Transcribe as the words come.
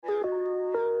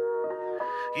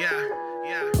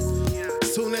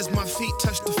Soon as my feet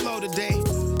touch the floor today,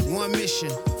 one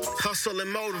mission, hustle and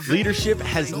motivate. Leadership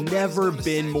has never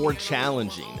been more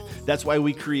challenging. That's why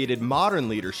we created Modern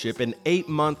Leadership, an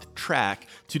 8-month track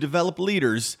to develop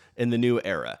leaders in the new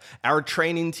era. Our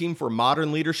training team for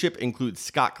Modern Leadership includes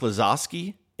Scott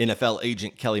Klazowski, NFL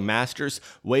agent Kelly Masters,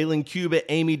 Waylon Cubitt,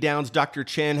 Amy Downs, Dr.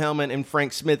 Chan Hellman, and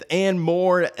Frank Smith, and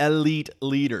more elite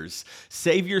leaders.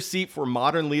 Save your seat for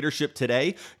Modern Leadership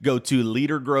today. Go to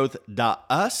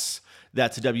leadergrowth.us.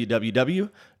 That's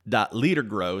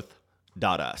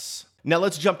www.leadergrowth.us. Now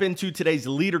let's jump into today's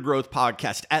Leader Growth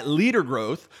podcast. At Leader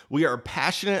Growth, we are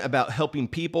passionate about helping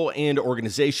people and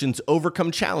organizations overcome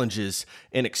challenges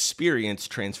and experience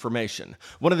transformation.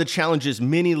 One of the challenges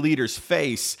many leaders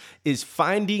face is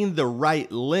finding the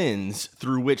right lens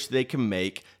through which they can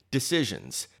make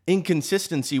decisions.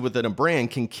 Inconsistency within a brand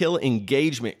can kill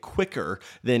engagement quicker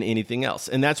than anything else.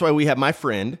 And that's why we have my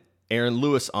friend, Erin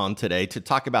Lewis, on today to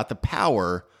talk about the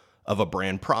power of a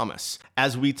brand promise.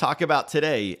 As we talk about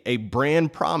today, a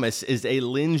brand promise is a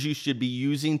lens you should be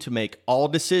using to make all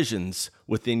decisions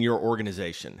within your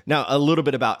organization. Now, a little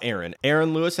bit about Erin.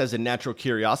 Erin Lewis has a natural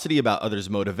curiosity about others'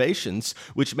 motivations,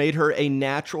 which made her a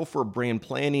natural for brand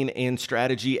planning and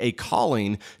strategy, a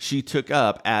calling she took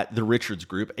up at the Richards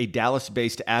Group, a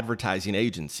Dallas-based advertising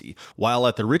agency. While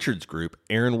at the Richards Group,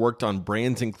 Erin worked on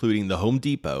brands including the Home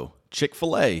Depot,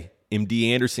 Chick-fil-A, MD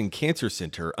Anderson Cancer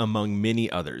Center, among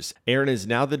many others. Erin is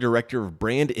now the Director of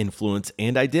Brand Influence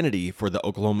and Identity for the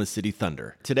Oklahoma City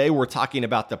Thunder. Today, we're talking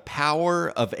about the power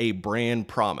of a brand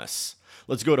promise.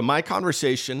 Let's go to my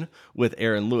conversation with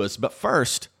Erin Lewis. But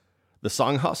first, the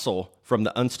song Hustle from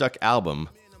the Unstuck album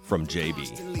from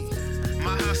JB.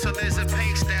 My hustle is a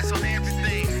pace that's on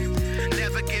everything.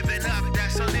 Never giving up,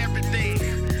 that's on everything.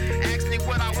 Ask me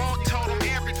what I want, told them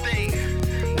everything.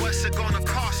 What's it gonna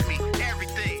cost me?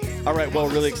 All right, well,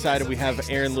 really excited. We have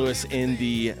Erin Lewis in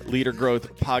the Leader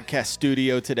Growth podcast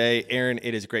studio today. Erin,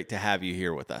 it is great to have you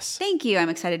here with us. Thank you. I'm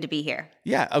excited to be here.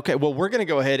 Yeah, okay. Well, we're going to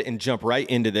go ahead and jump right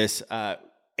into this.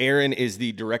 Erin is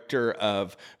the Director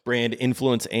of Brand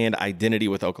Influence and Identity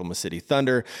with Oklahoma City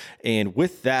Thunder. And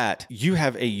with that, you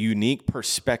have a unique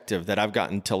perspective that I've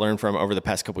gotten to learn from over the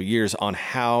past couple of years on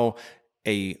how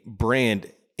a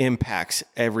brand impacts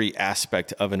every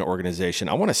aspect of an organization.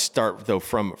 I want to start, though,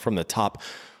 from the top.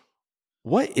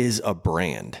 What is a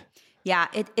brand? Yeah,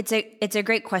 it's a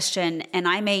great question, and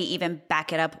I may even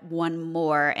back it up one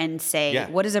more and say,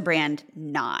 What is a brand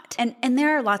not? And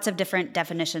there are lots of different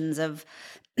definitions of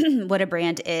what a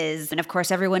brand is, and of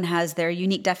course, everyone has their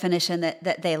unique definition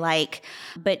that they like.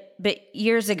 But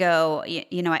years ago,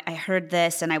 I heard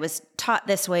this, and I was taught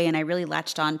this way, and I really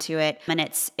latched onto it. And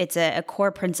it's a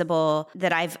core principle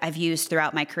that I've used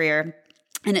throughout my career.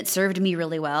 And it served me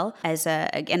really well as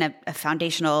a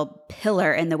foundational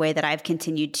pillar in the way that I've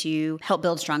continued to help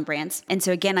build strong brands. And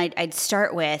so again, I'd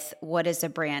start with, what is a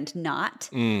brand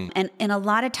not? And a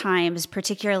lot of times,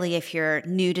 particularly if you're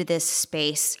new to this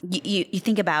space, you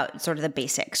think about sort of the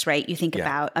basics, right? You think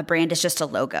about a brand is just a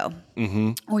logo.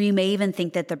 Or you may even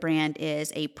think that the brand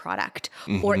is a product.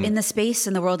 Or in the space,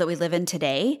 in the world that we live in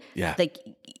today, like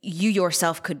you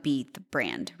yourself could be the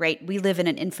brand, right? We live in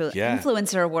an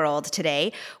influencer world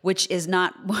today, which is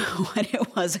not what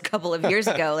it was a couple of years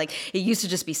ago. Like it used to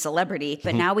just be celebrity,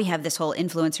 but now we have this whole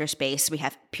influencer space. We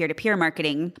have peer-to-peer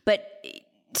marketing. But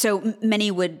so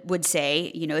many would say,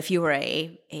 if you were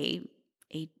a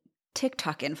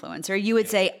TikTok influencer, you would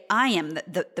say, I am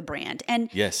the brand. And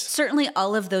certainly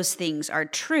all of those things are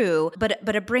true,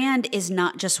 but a brand is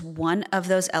not just one of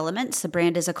those elements. The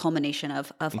brand is a culmination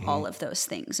of all of those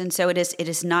things. And so it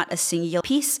is not a singular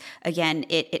piece. Again,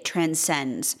 it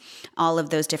transcends all of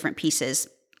those different pieces.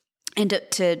 And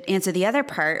to answer the other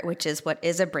part, which is what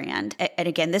is a brand, and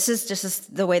again, this is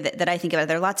just the way that I think about it.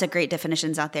 There are lots of great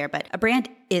definitions out there, but a brand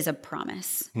is a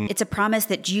promise. It's a promise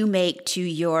that you make to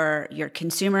your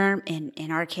consumer.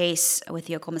 In our case, with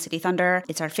the Oklahoma City Thunder,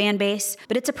 it's our fan base,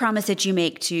 but it's a promise that you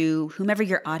make to whomever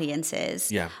your audience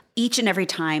is. Each and every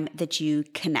time that you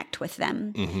connect with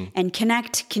them. And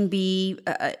connect can be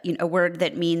a word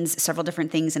that means several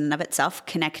different things in and of itself.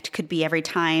 Connect could be every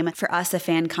time, for us, a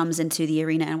fan comes into the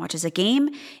arena and watches a game.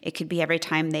 It could be every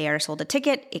time they are sold a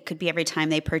ticket. It could be every time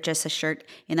they purchase a shirt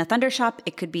in a Thunder shop.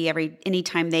 It could be any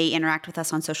time they interact with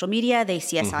us on social media. They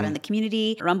see us out in the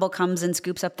community. Rumble comes and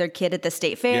scoops up their kid at the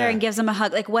state fair and gives them a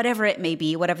hug. Like whatever it may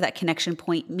be, whatever that connection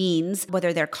point means,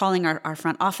 whether they're calling our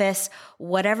front office,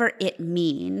 whatever it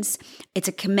means, it's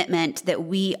a commitment that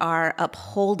we are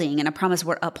upholding and a promise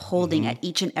we're upholding at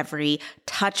each and every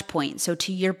touch point. So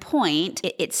to your point,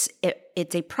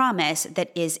 it's a promise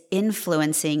that is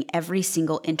influencing every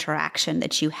single interaction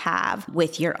that you have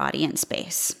with your audience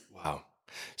base. Wow.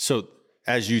 So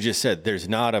as you just said, there's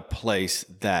not a place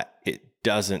that it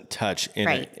doesn't touch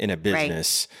in a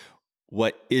business. Right.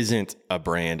 What isn't a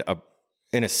brand?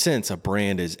 In a sense, a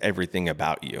brand is everything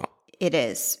about you. It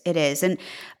is. And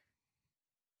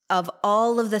of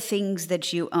all of the things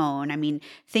that you own, I mean,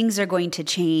 things are going to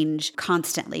change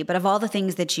constantly, but of all the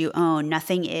things that you own,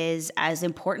 nothing is as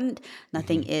important,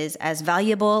 nothing is as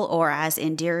valuable or as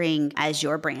endearing as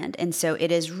your brand. And so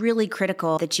it is really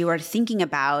critical that you are thinking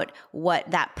about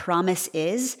what that promise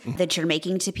is that you're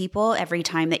making to people every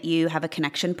time that you have a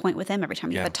connection point with them, every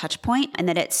time you have a touch point, and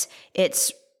that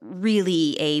it's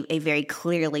really a very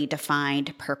clearly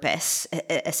defined purpose,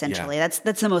 essentially. That's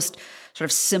the most sort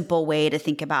of simple way to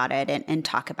think about it and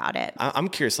talk about it. I'm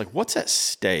curious, like, what's at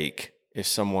stake if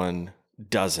someone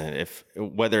doesn't,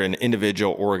 whether an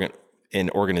individual or an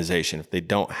organization, if they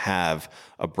don't have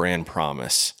a brand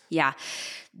promise? Yeah.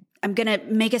 I'm going to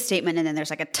make a statement, and then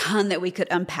there's like a ton that we could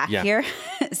unpack here.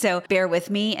 So bear with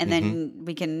me, and then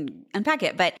we can unpack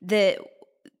it. But the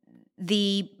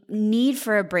need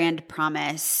for a brand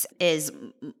promise is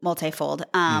multifold.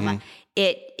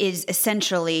 It is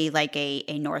essentially like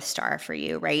a North Star for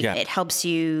you, right? Yeah. It helps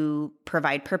you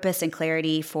provide purpose and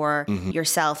clarity for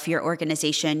yourself, your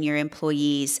organization, your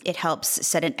employees. It helps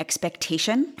set an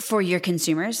expectation for your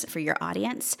consumers, for your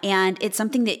audience. And it's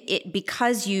something that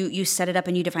because you set it up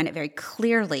and you define it very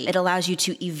clearly, it allows you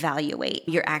to evaluate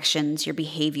your actions, your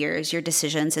behaviors, your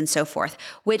decisions, and so forth,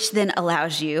 which then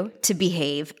allows you to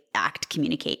behave, act,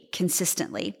 communicate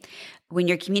consistently. When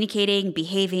you're communicating,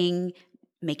 behaving,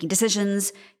 making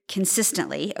decisions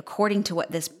consistently according to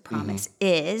what this promise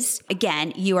is,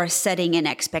 again, you are setting an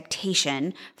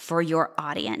expectation for your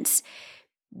audience.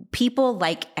 People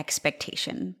like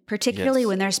expectation, particularly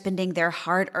when they're spending their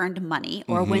hard-earned money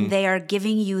or when they are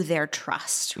giving you their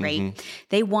trust, right?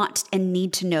 They want and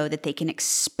need to know that they can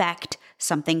expect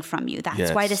something from you.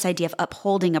 That's why this idea of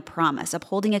upholding a promise,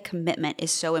 upholding a commitment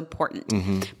is so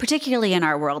important, particularly in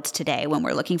our world today when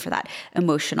we're looking for that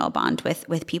emotional bond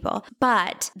with people.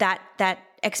 But that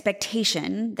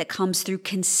expectation that comes through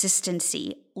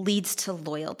consistency leads to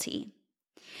loyalty.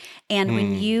 And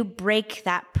when you break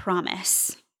that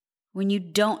promise, when you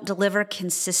don't deliver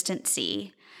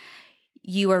consistency,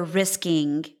 you are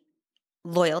risking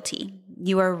loyalty.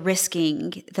 You are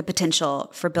risking the potential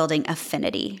for building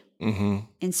affinity.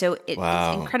 And so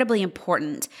it's incredibly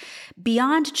important.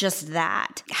 Beyond just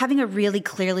that, having a really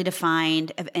clearly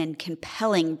defined and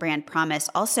compelling brand promise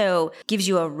also gives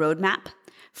you a roadmap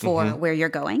for where you're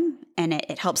going. And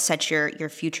it helps set your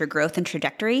future growth and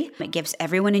trajectory. It gives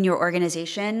everyone in your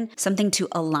organization something to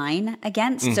align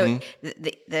against. So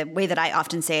the way that I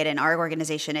often say it in our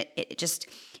organization, it just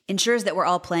ensures that we're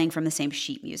all playing from the same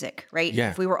sheet music, right?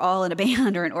 Yeah. If we were all in a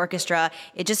band or an orchestra,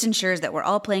 it just ensures that we're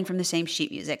all playing from the same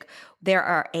sheet music. There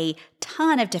are a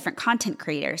ton of different content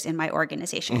creators in my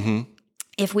organization.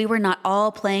 If we were not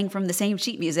all playing from the same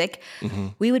sheet music,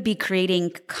 we would be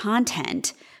creating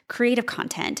creative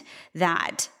content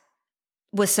that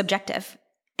was subjective,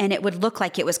 and it would look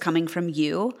like it was coming from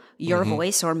your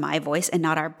voice or my voice, and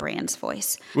not our brand's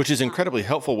voice. Which is incredibly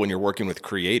helpful when you're working with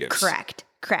creatives. Correct.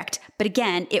 But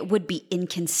again, it would be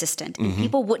inconsistent, and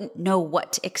people wouldn't know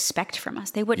what to expect from us.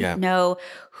 They wouldn't know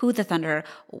who the Thunder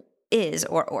is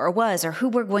or was, or who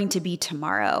we're going to be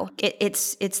tomorrow.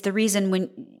 It's the reason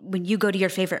when you go to your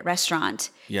favorite restaurant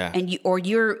and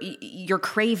you're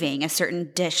craving a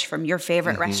certain dish from your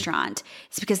favorite restaurant,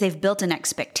 it's because they've built an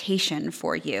expectation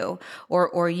for you,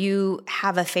 or you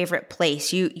have a favorite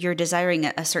place. You're desiring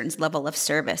a certain level of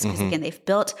service because again, they've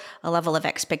built a level of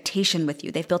expectation with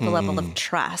you. They've built a level of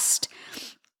trust.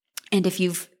 And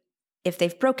if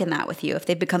they've broken that with you, if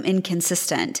they've become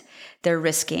inconsistent, they're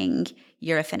risking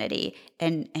your affinity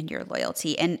and your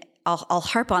loyalty. And I'll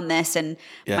harp on this, and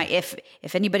if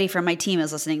anybody from my team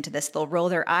is listening to this, they'll roll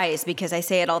their eyes because I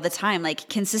say it all the time, like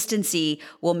consistency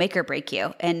will make or break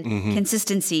you. And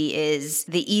consistency is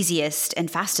the easiest and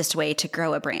fastest way to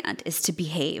grow a brand, is to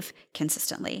behave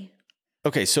consistently.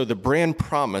 Okay, so the brand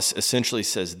promise essentially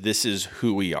says this is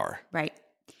who we are. Right.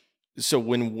 So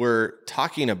when we're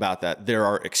talking about that, there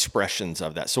are expressions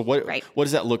of that. So what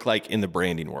does that look like in the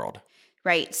branding world?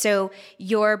 Right. So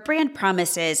your brand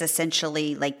promise is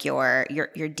essentially like your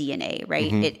DNA,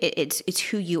 right? It's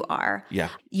who you are. Yeah.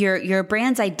 Your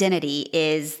brand's identity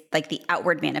is like the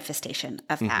outward manifestation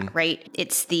of that, right?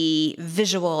 It's the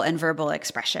visual and verbal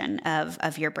expression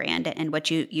of your brand and what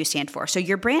you stand for. So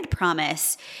your brand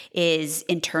promise is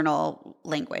internal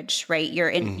language, right?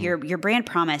 Your brand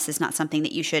promise is not something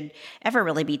that you should ever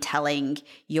really be telling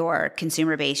your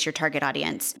consumer base, your target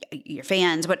audience, your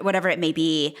fans, whatever it may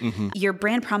be. Your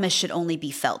brand promise should only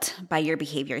be felt by your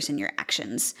behaviors and your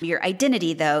actions. Your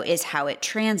identity, though, is how it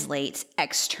translates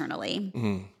externally.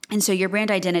 And so your brand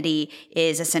identity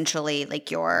is essentially like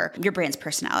your brand's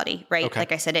personality, right? Okay.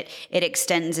 Like I said, it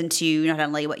extends into not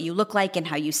only what you look like and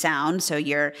how you sound, so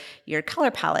your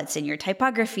color palettes and your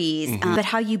typographies, but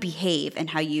how you behave and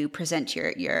how you present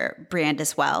your brand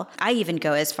as well. I even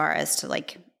go as far as to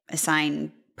like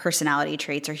assign personality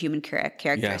traits or human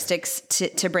characteristics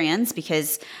to brands,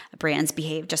 because brands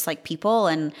behave just like people,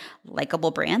 and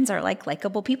likable brands are like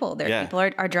likable people. People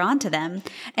are drawn to them.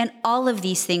 And all of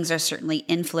these things are certainly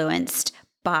influenced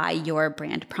by your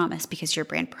brand promise, because your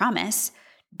brand promise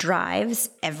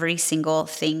drives every single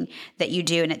thing that you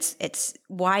do. And it's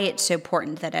why it's so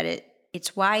important that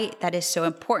it's why that is so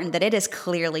important that it is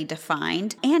clearly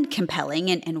defined and compelling,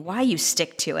 and why you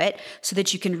stick to it, so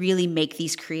that you can really make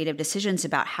these creative decisions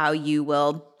about how you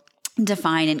will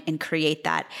define and create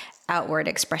that outward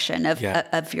expression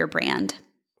of your brand.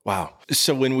 Wow.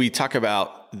 So when we talk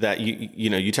about that,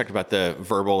 you talked about the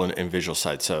verbal and visual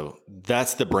side. So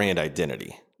that's the brand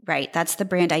identity. Right. That's the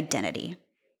brand identity.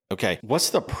 Okay.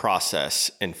 What's the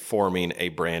process in forming a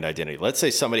brand identity? Let's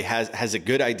say somebody has a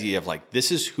good idea of like,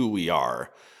 this is who we are,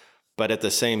 but at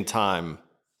the same time,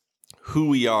 who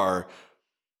we are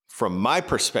from my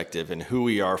perspective and who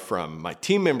we are from my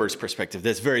team members' perspective,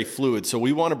 that's very fluid. So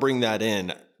we want to bring that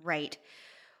in. Right.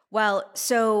 Well,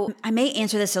 so I may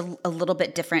answer this a little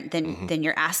bit different than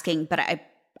you're asking, but I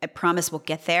promise we'll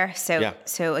get there.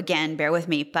 So again, bear with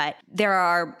me, but there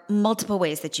are multiple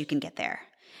ways that you can get there.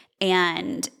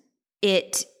 And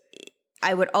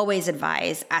I would always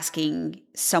advise asking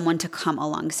someone to come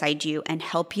alongside you and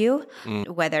help you,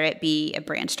 whether it be a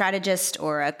brand strategist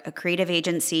or a creative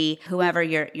agency, whoever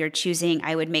you're choosing.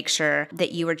 I would make sure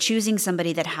that you are choosing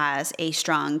somebody that has a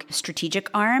strong strategic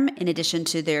arm in addition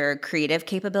to their creative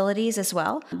capabilities as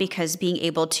well, because being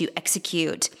able to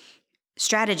execute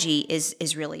strategy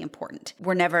is really important.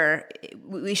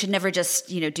 We should never just,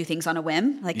 do things on a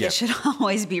whim. Like it should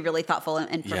always be really thoughtful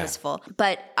and purposeful.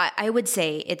 But I would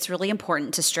say it's really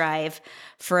important to strive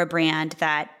for a brand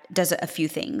that does a few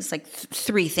things, like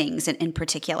three things in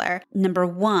particular. Number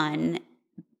one,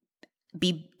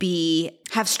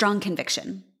 have strong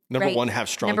conviction. Number one, have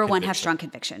strong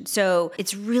conviction. So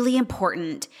it's really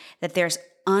important that there's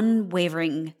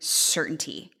unwavering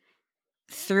certainty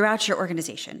throughout your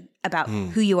organization about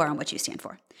who you are and what you stand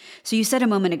for. So you said a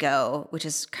moment ago, which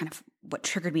is kind of what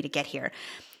triggered me to get here,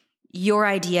 your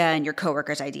idea and your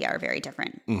coworker's idea are very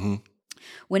different.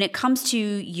 When it comes to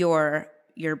your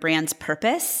brand's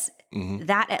purpose,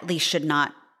 that at least should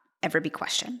not ever be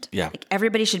questioned. Like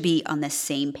everybody should be on the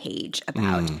same page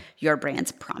about your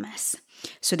brand's promise.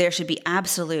 So there should be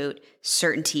absolute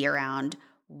certainty around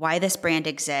why this brand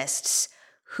exists,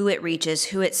 who it reaches,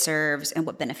 who it serves, and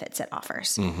what benefits it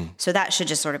offers. So that should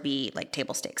just sort of be like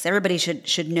table stakes. Everybody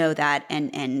should know that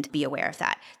and be aware of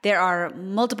that. There are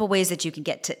multiple ways that you can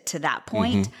get to that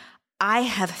point. I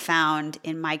have found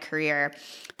in my career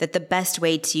that the best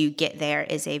way to get there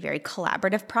is a very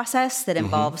collaborative process that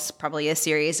involves probably a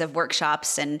series of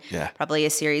workshops and probably a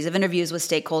series of interviews with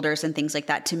stakeholders and things like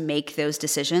that to make those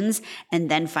decisions, and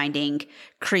then finding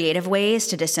creative ways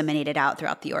to disseminate it out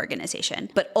throughout the organization.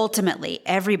 But ultimately,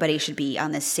 everybody should be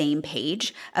on the same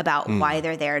page about why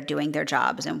they're there doing their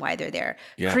jobs and why they're there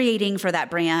creating for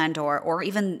that brand or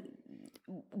even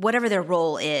whatever their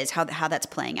role is, how that's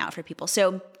playing out for people.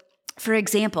 So for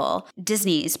example,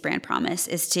 Disney's brand promise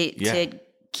is to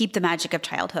keep the magic of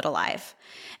childhood alive.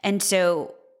 And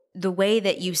so the way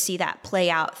that you see that play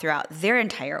out throughout their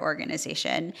entire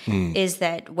organization is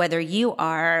that whether you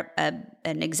are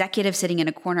an executive sitting in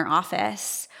a corner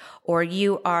office or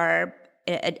you are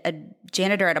a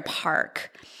janitor at a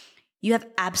park, you have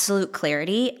absolute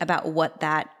clarity about what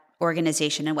that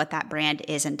organization and what that brand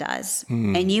is and does.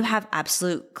 And you have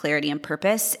absolute clarity and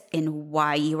purpose in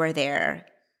why you are there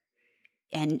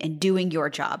and doing your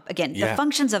job. Again, the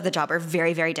functions of the job are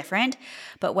very, very different,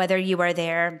 but whether you are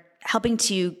there helping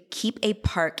to keep a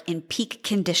park in peak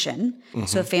condition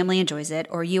so a family enjoys it,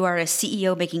 or you are a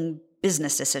CEO making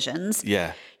business decisions,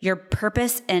 your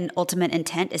purpose and ultimate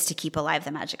intent is to keep alive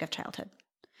the magic of childhood.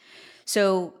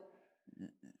 So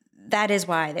that is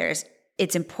why there's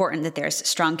it's important that there's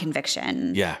strong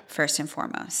conviction first and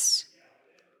foremost.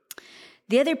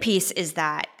 The other piece is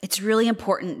that it's really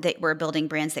important that we're building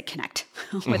brands that connect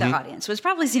with our audience, which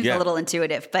probably seems a little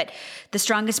intuitive, but the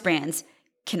strongest brands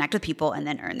connect with people and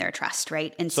then earn their trust,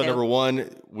 right? And so number one,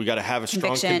 we got to have a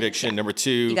strong conviction. Yeah. Number two,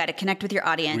 you got to connect with your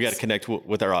audience. We got to connect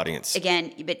with our audience.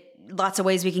 Again, but lots of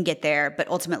ways we can get there, but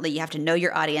ultimately you have to know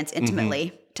your audience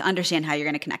intimately to understand how you're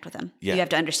going to connect with them. Yeah. You have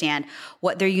to understand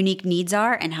what their unique needs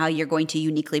are and how you're going to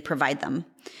uniquely provide them.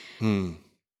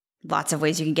 Lots of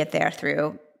ways you can get there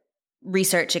through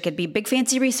research. It could be big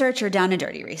fancy research or down and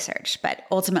dirty research, but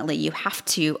ultimately you have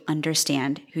to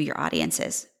understand who your audience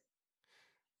is.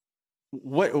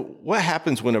 What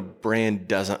happens when a brand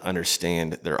doesn't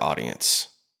understand their audience?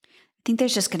 I think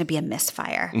there's just going to be a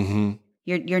misfire.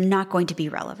 You're not going to be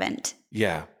relevant.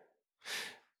 Yeah.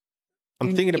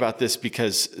 I'm thinking about this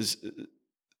because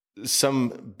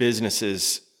some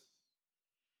businesses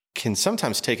can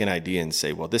sometimes take an idea and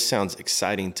say, well, this sounds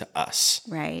exciting to us.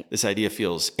 Right. This idea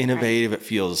feels innovative. Right. It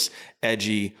feels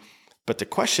edgy. But the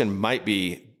question might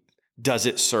be, does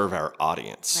it serve our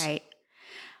audience? Right.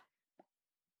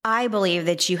 I believe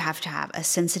that you have to have a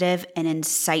sensitive and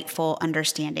insightful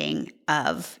understanding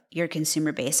of your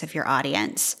consumer base, of your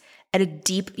audience at a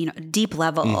deep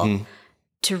level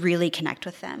to really connect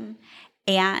with them.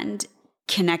 And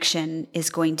connection is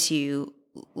going to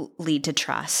lead to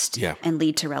trust and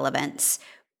lead to relevance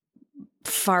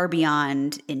far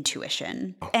beyond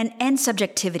intuition and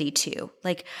subjectivity too.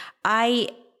 Like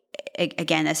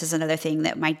again, this is another thing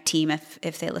that my team,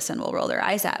 if they listen, will roll their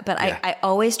eyes at. But I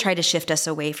always try to shift us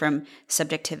away from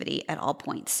subjectivity at all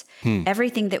points.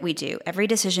 Everything that we do, every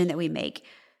decision that we make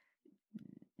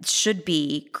should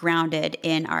be grounded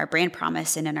in our brand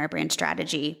promise and in our brand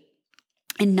strategy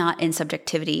and not in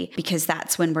subjectivity, because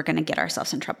that's when we're going to get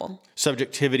ourselves in trouble.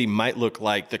 Subjectivity might look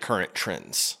like the current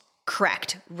trends.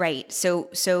 Correct. Right. So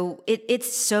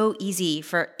it's so easy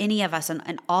for any of us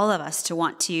and all of us to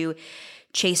want to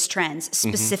chase trends,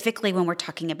 specifically when we're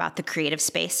talking about the creative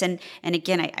space. And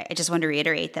again, I just want to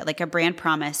reiterate that like a brand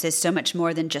promise is so much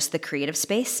more than just the creative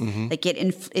space. Like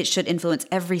it should influence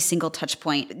every single touch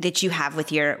point that you have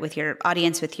with your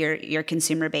audience, with your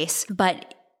consumer base.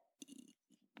 But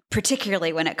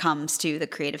particularly when it comes to the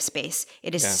creative space,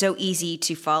 it is so easy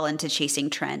to fall into chasing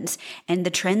trends. And the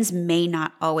trends may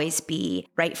not always be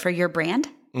right for your brand.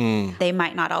 They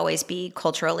might not always be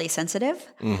culturally sensitive.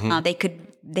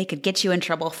 They could get you in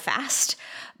trouble fast.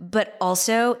 But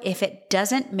also, if it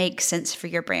doesn't make sense for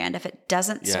your brand, if it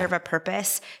doesn't serve a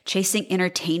purpose, chasing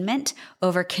entertainment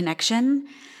over connection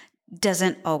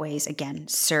doesn't always, again,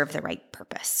 serve the right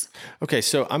purpose. Okay,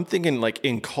 so I'm thinking like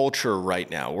in culture right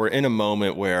now, we're in a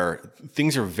moment where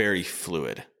things are very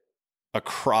fluid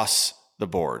across the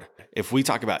board. If we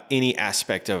talk about any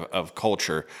aspect of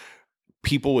culture,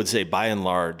 people would say by and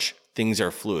large, things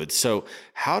are fluid. So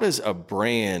how does a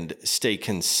brand stay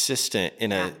consistent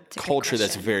in a culture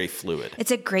that's very fluid?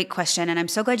 It's a great question. And I'm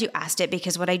so glad you asked it,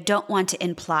 because what I don't want to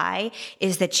imply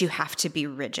is that you have to be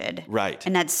rigid. Right.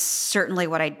 And that's certainly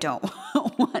what I don't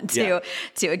want to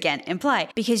again, imply,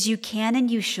 because you can and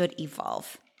you should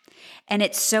evolve. And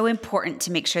it's so important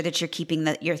to make sure that you're keeping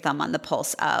your thumb on the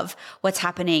pulse of what's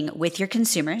happening with your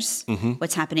consumers,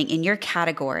 what's happening in your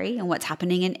category, and what's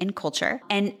happening in culture,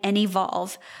 and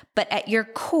evolve. But at your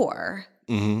core,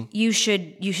 you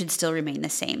should still remain the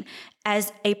same.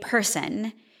 As a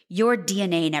person, your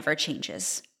DNA never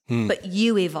changes. But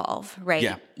you evolve, right?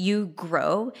 Yeah. You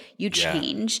grow, you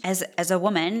change. As a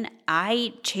woman,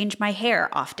 I change my hair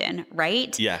often,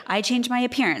 right? Yeah. I change my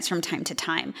appearance from time to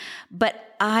time,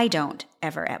 but I don't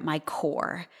ever at my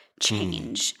core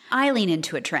change. I lean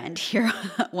into a trend here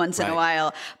once in a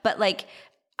while, but like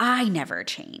I never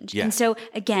change. Yeah. And so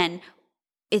again,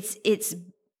 it's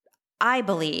I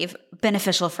believe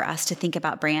beneficial for us to think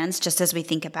about brands just as we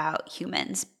think about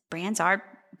humans. Brands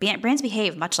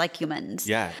behave much like humans.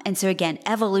 Yeah. And so again,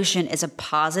 evolution is a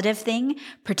positive thing,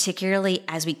 particularly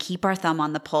as we keep our thumb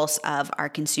on the pulse of our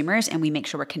consumers and we make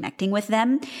sure we're connecting with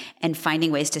them and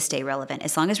finding ways to stay relevant.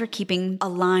 As long as we're keeping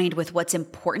aligned with what's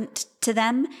important to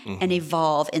them and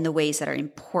evolve in the ways that are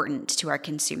important to our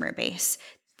consumer base,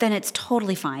 then it's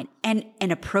totally fine and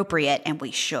appropriate, and we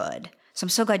should. So I'm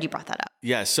so glad you brought that up.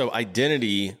 Yeah. So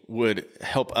identity would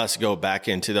help us go back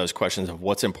into those questions of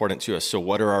what's important to us. So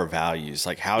what are our values?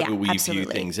 Like, how do we view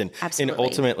things? And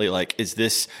ultimately, like, is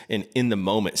this in the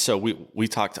moment? So we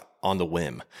talked on the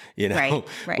whim, you know,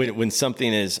 right. When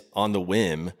something is on the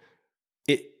whim,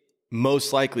 it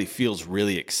most likely feels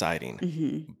really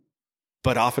exciting.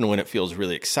 But often when it feels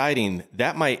really exciting,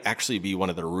 that might actually be one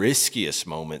of the riskiest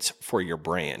moments for your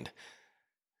brand.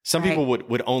 Some people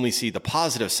would only see the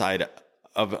positive side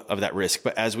of that risk.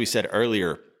 But as we said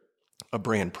earlier, a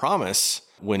brand promise,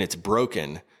 when it's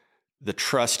broken, the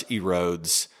trust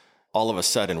erodes. All of a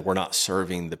sudden, we're not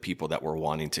serving the people that we're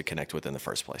wanting to connect with in the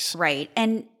first place. Right.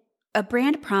 And a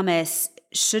brand promise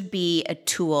should be a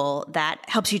tool that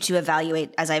helps you to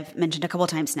evaluate, as I've mentioned a couple of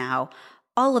times now,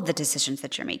 all of the decisions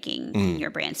that you're making in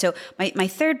your brand. So my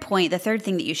third point, the third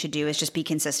thing that you should do is just be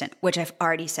consistent, which I've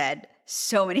already said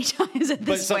so many times at this point.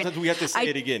 But sometimes we have to say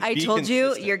it again. I told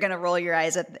you, you're going to roll your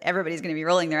eyes everybody's going to be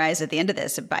rolling their eyes at the end of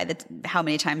this by how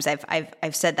many times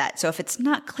I've said that. So if it's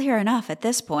not clear enough at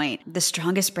this point, the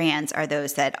strongest brands are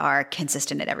those that are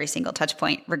consistent at every single touch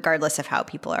point, regardless of how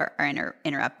people are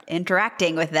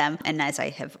interacting with them. And as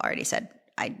I have already said,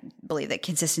 I believe that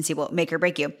consistency will make or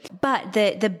break you. But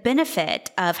the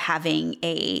benefit of having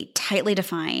a tightly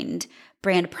defined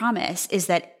brand promise is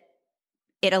that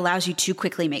it allows you to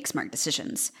quickly make smart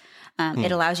decisions.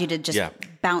 It allows you to just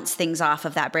bounce things off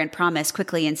of that brand promise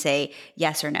quickly and say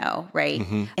yes or no, right?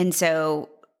 Mm-hmm. And so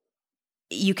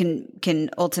you can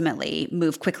ultimately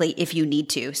move quickly if you need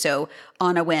to. So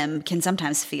on a whim can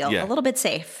sometimes feel a little bit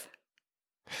safe.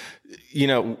 You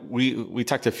know, we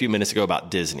talked a few minutes ago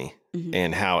about Disney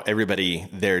and how everybody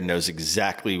there knows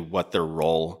exactly what their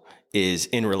role is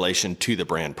in relation to the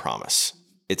brand promise.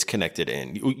 It's connected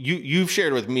in. You've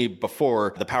shared with me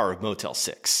before the power of Motel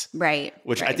 6. Right.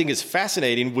 Which I think is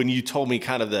fascinating when you told me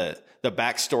kind of the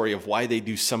backstory of why they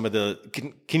do some of the...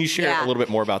 Can you share a little bit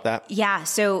more about that? Yeah.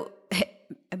 So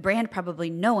a brand probably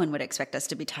no one would expect us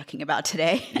to be talking about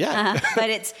today. Yeah. But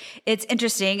it's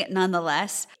interesting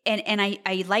nonetheless. And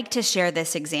I like to share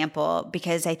this example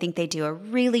because I think they do a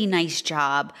really nice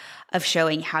job of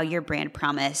showing how your brand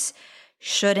promise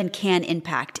should and can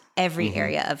impact every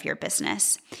area of your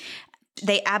business.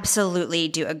 They absolutely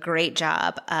do a great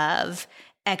job of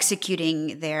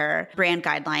executing their brand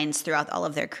guidelines throughout all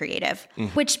of their creative,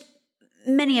 which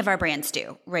many of our brands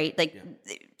do, right? Like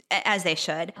as they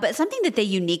should. But something that they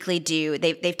uniquely do,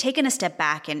 they've taken a step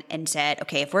back and said,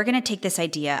 okay, if we're going to take this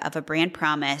idea of a brand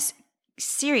promise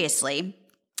seriously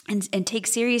and take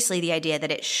seriously the idea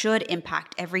that it should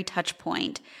impact every touch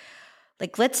point,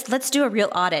 like let's do a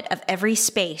real audit of every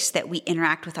space that we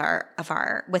interact with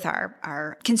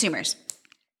our consumers.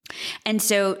 And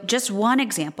so just one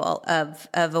example of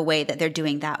a way that they're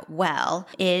doing that well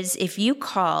is if you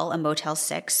call a Motel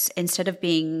 6, instead of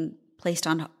being placed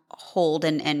on hold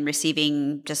and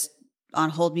receiving just on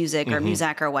hold music or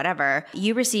music or whatever,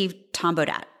 you receive Tom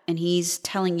Bodett and he's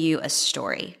telling you a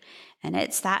story. And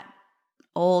it's that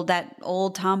old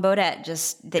Tom Bodett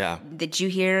that you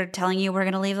hear telling you we're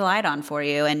going to leave the light on for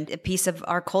you, and a piece of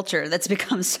our culture that's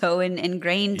become so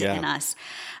ingrained in us.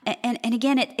 And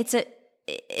again, it's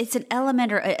an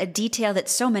element or a detail that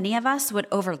so many of us would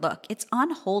overlook. It's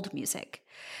on hold music.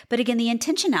 But again, the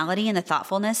intentionality and the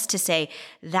thoughtfulness to say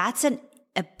that's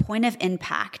a point of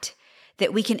impact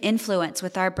that we can influence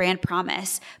with our brand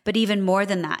promise. But even more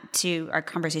than that, to our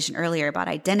conversation earlier about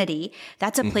identity,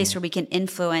 that's a place where we can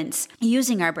influence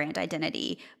using our brand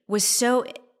identity was so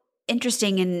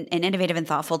interesting and innovative and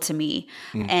thoughtful to me.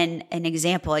 And an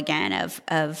example again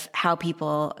of how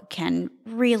people can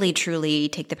really truly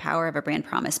take the power of a brand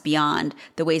promise beyond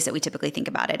the ways that we typically think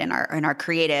about it in our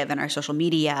creative and our social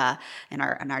media and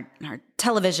our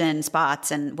television spots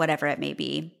and whatever it may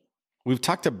be. We've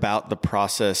talked about the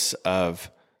process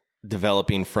of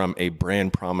developing from a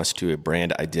brand promise to a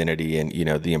brand identity and, you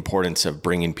know, the importance of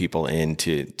bringing people in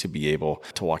to be able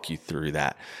to walk you through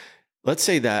that. Let's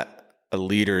say that a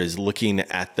leader is looking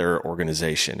at their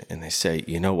organization and they say,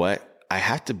 you know what, I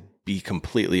have to be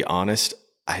completely honest.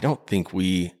 I don't think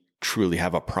we truly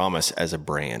have a promise as a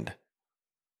brand.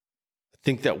 I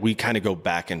think that we kind of go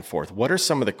back and forth. What are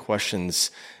some of the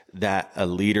questions that a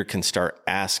leader can start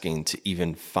asking to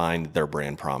even find their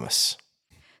brand promise?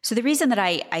 So the reason that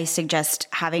I suggest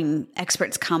having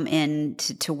experts come in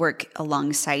to work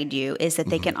alongside you is that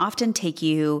they can often take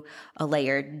you a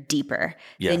layer deeper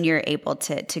than you're able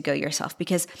to go yourself.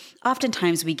 Because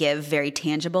oftentimes we give very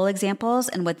tangible examples,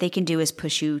 and what they can do is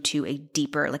push you to a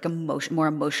deeper, like more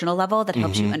emotional level that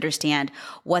helps you understand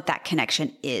what that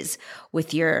connection is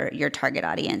with your target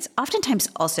audience. Oftentimes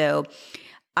also,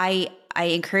 I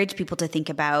encourage people to think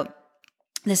about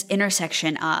this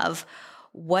intersection of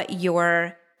what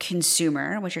your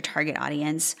consumer, what your target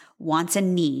audience wants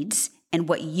and needs, and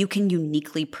what you can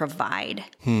uniquely provide.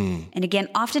 And again,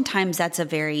 oftentimes that's a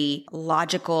very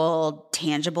logical,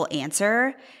 tangible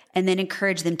answer, and then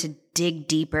encourage them to dig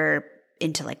deeper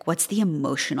into like, what's the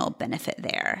emotional benefit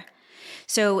there?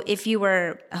 So if you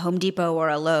were a Home Depot or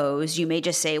a Lowe's, you may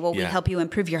just say, well, we help you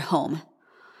improve your home.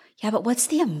 yeah, but what's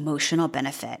the emotional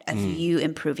benefit of you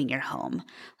improving your home?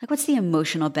 Like, what's the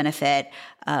emotional benefit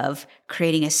of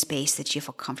creating a space that you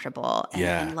feel comfortable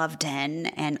and loved in?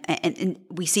 And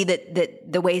we see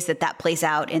that the ways that plays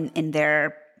out in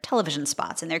their television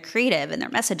spots and their creative and their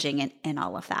messaging and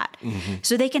all of that.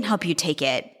 So they can help you take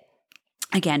it,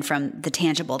 again, from the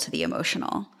tangible to the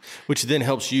emotional. Which then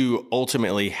helps you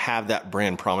ultimately have that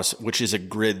brand promise, which is a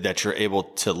grid that you're able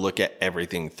to look at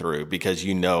everything through, because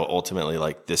you know ultimately,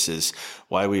 like, this is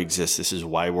why we exist, this is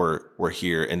why we're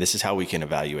here, and this is how we can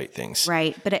evaluate things.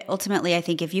 Right. But ultimately, I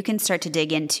think if you can start to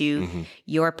dig into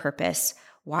your purpose,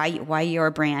 why your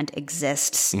brand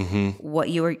exists, what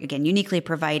you are, again, uniquely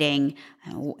providing,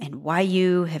 and why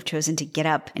you have chosen to get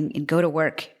up and go to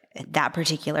work at that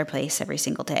particular place every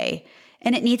single day.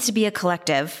 And it needs to be a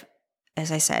collective.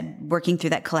 As I said, working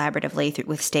through that collaboratively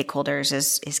with stakeholders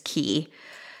is key.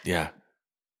 Yeah.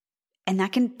 And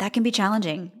that can be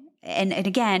challenging. And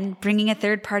again, bringing a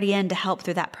third party in to help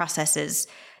through that process is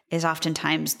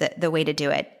oftentimes the way to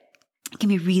do it. It can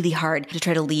be really hard to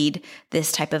try to lead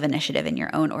this type of initiative in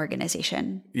your own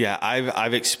organization. Yeah,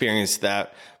 I've experienced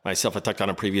that myself. I talked on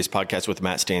a previous podcast with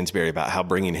Matt Stansberry about how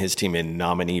bringing his team in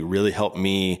nominee really helped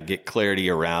me get clarity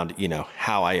around,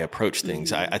 how I approach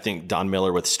things. I think Don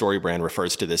Miller with StoryBrand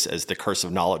refers to this as the curse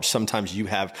of knowledge. Sometimes you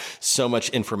have so much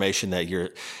information that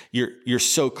you're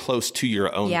so close to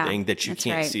your own thing that you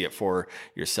can't see it for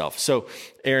yourself. So,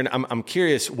 Erin, I'm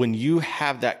curious, when you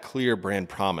have that clear brand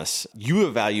promise, you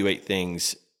evaluate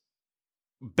things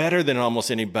better than almost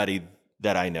anybody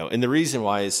that I know. And the reason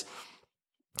why is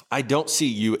I don't see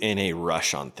you in a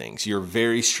rush on things. You're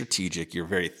very strategic. You're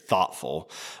very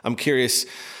thoughtful. I'm curious,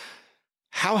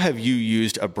 how have you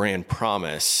used a brand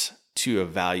promise to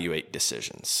evaluate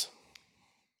decisions?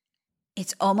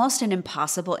 It's almost an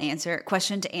impossible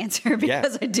question to answer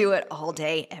because I do it all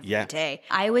day, every day.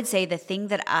 I would say the thing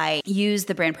that I use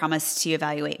the brand promise to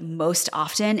evaluate most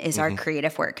often is our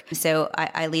creative work. So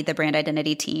I lead the brand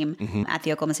identity team at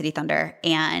the Oklahoma City Thunder,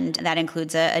 and that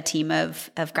includes a team of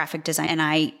graphic design. And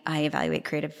I evaluate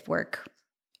creative work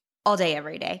all day,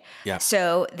 every day. Yeah.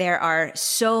 So there are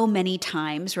so many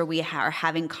times where we are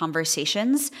having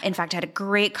conversations. In fact, I had a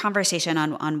great conversation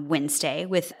on Wednesday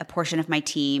with a portion of my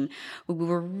team. We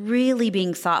were really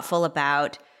being thoughtful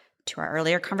about, to our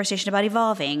earlier conversation about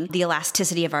evolving, the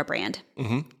elasticity of our brand.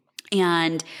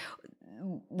 And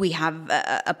we have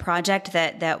a project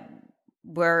that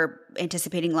we're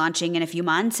anticipating launching in a few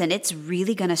months, and it's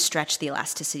really going to stretch the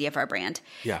elasticity of our brand.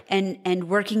 Yeah. And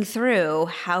working through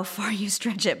how far you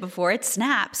stretch it before it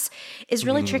snaps is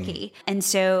really tricky. And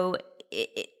so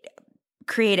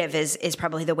creative is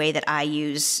probably the way that I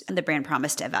use the brand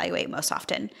promise to evaluate most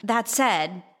often. That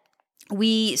said,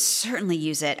 we certainly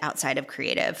use it outside of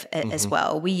creative as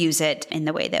well. We use it in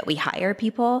the way that we hire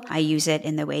people. I use it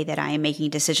in the way that I am making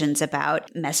decisions about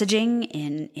messaging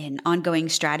in ongoing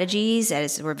strategies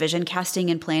as we're vision casting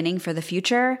and planning for the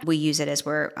future. We use it as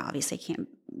we're obviously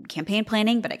campaign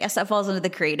planning, but I guess that falls into the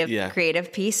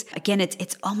creative piece. Again,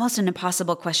 it's almost an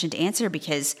impossible question to answer,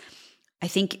 because I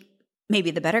think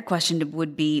maybe the better question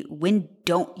would be, when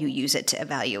don't you use it to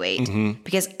evaluate?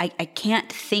 Because I can't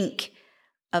think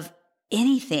of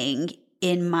anything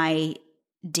in my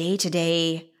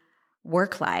day-to-day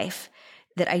work life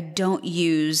that I don't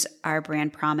use our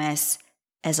brand promise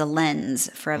as a lens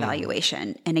for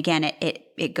evaluation. And again,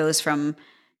 it goes from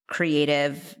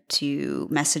creative to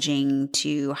messaging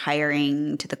to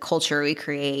hiring to the culture we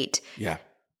create. Yeah.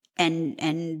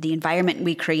 And the environment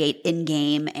we create in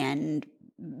game and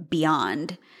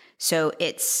beyond. So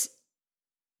it's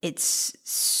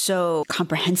so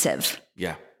comprehensive.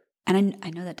 Yeah. And I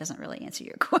know that doesn't really answer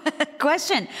your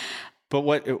question. But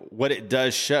what it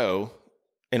does show,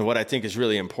 and what I think is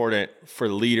really important for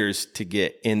leaders to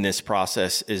get in this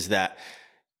process, is that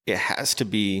it has to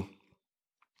be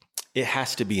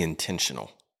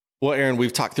intentional. Well, Erin,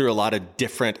 we've talked through a lot of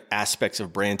different aspects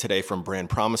of brand today, from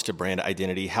brand promise to brand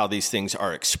identity, how these things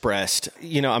are expressed.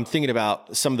 I'm thinking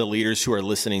about some of the leaders who are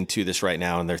listening to this right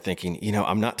now, and they're thinking,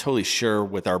 I'm not totally sure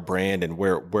with our brand and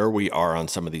where we are on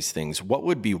some of these things. What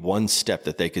would be one step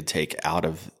that they could take out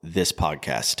of this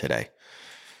podcast today?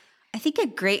 I think a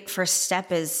great first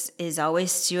step is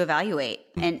always to evaluate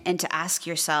and to ask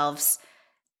yourselves,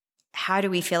 how do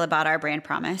we feel about our brand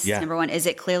promise? Yeah. Number one, is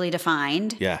it clearly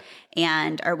defined? Yeah.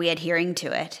 And are we adhering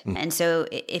to it? And so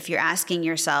if you're asking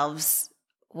yourselves,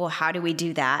 well, how do we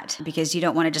do that? Because you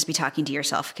don't want to just be talking to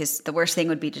yourself, because the worst thing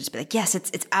would be to just be like, yes,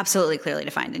 it's absolutely clearly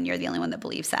defined, and you're the only one that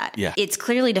believes that. Yeah. It's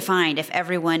clearly defined if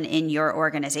everyone in your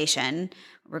organization,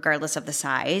 regardless of the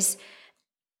size,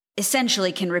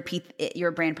 essentially can repeat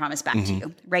your brand promise back to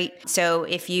you, right? So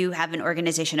if you have an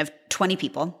organization of 20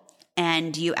 people,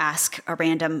 and you ask a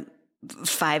random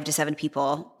 5 to 7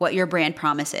 people what your brand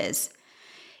promise is,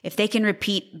 if they can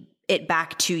repeat it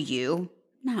back to you,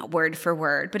 not word for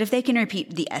word, but if they can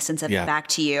repeat the essence of it back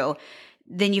to you,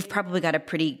 then you've probably got a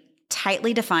pretty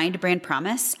tightly defined brand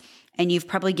promise, and you've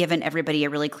probably given everybody a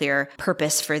really clear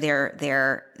purpose for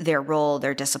their role,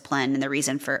 their discipline, and the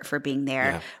reason for being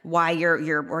there, why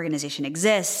your organization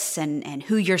exists, and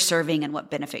who you're serving and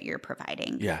what benefit you're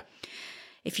providing. Yeah.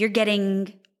 If you're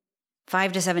getting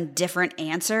 5 to 7 different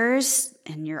answers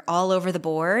and you're all over the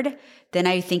board, then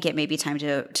I think it may be time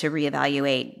to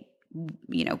reevaluate,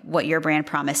 what your brand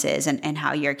promise is and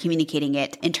how you're communicating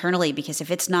it internally. Because if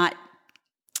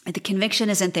the conviction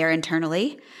isn't there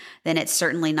internally, then it's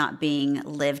certainly not being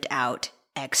lived out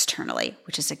externally,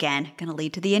 which is, again, going to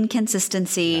lead to the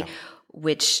inconsistency,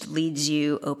 which leads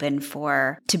you open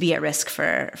to be at risk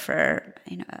for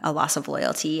a loss of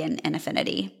loyalty and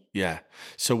affinity. Yeah.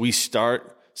 So we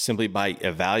start simply by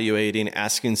evaluating,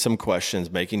 asking some questions,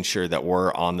 making sure that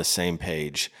we're on the same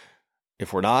page.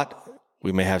 If we're not,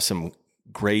 we may have some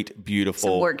great,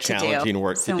 beautiful, challenging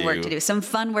work to do. Some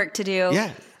fun work to do.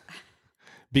 Yeah.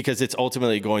 Because it's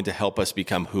ultimately going to help us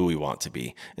become who we want to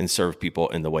be and serve people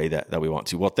in the way that we want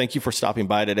to. Well, thank you for stopping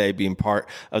by today, being part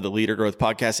of the Leader Growth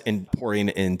Podcast and pouring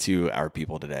into our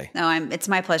people today. No, it's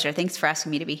my pleasure. Thanks for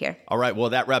asking me to be here. All right. Well,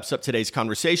 that wraps up today's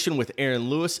conversation with Erin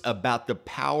Lewis about the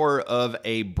power of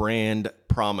a brand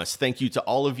promise. Thank you to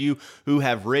all of you who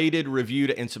have rated,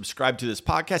 reviewed, and subscribed to this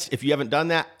podcast. If you haven't done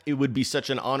that, it would be such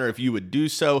an honor if you would do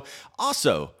so.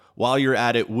 Also, while you're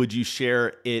at it, would you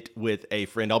share it with a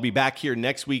friend? I'll be back here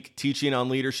next week teaching on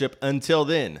leadership. Until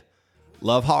then,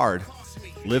 love hard,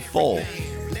 live full,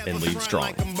 and lead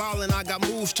strong. I got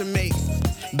moves to make.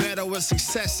 Better with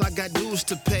success, I got dues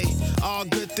to pay. All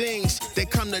good things, they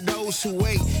come to those who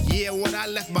wait. Yeah, what I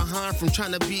left behind from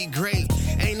trying to be great.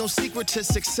 Ain't no secret to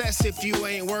success if you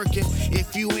ain't working.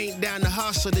 If you ain't down to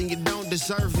hustle, then you don't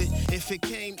deserve it. If it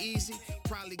came easy,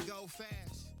 probably go fast.